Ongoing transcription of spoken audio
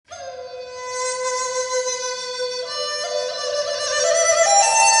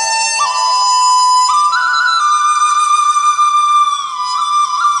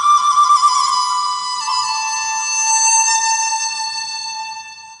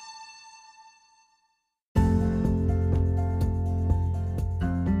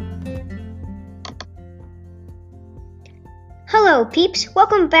Hello, peeps.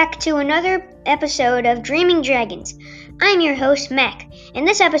 Welcome back to another episode of Dreaming Dragons. I'm your host, Mac, and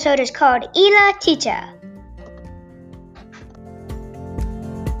this episode is called Ila Tita.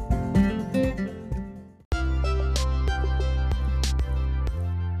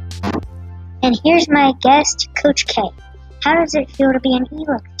 And here's my guest, Coach K. How does it feel to be an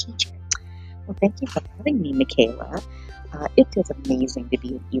Ila teacher? Well, thank you for having me, Michaela. It is amazing to be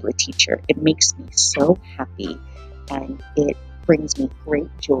an Ila teacher. It makes me so happy, and it brings me great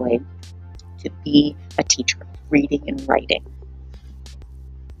joy to be a teacher of reading and writing.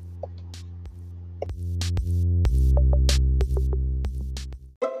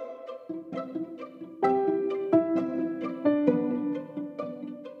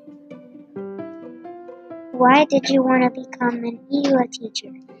 Why did you want to become an Ila teacher?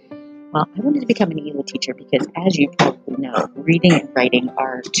 Well, I wanted to become an Ila teacher because, as you probably know, reading and writing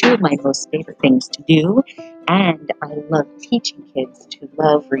are two of my most favorite things to do, and I love teaching kids to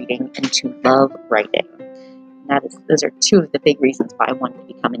love reading and to love writing. Those are two of the big reasons why I wanted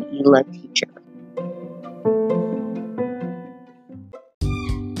to become an Ila teacher.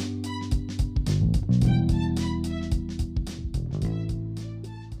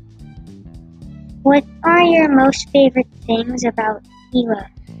 What are your most favorite things about Ila?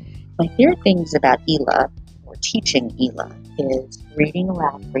 My favorite things about Ila, or teaching Ila, is reading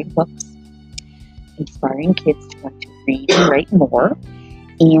aloud great books, inspiring kids to want to read and write more,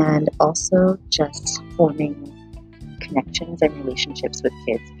 and also just forming connections and relationships with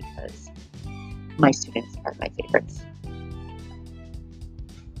kids because my students are my favorites.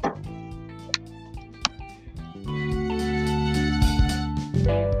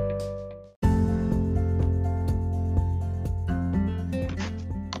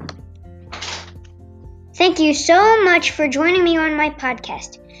 Thank you so much for joining me on my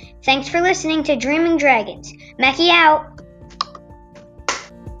podcast. Thanks for listening to Dreaming Dragons. Mackie out!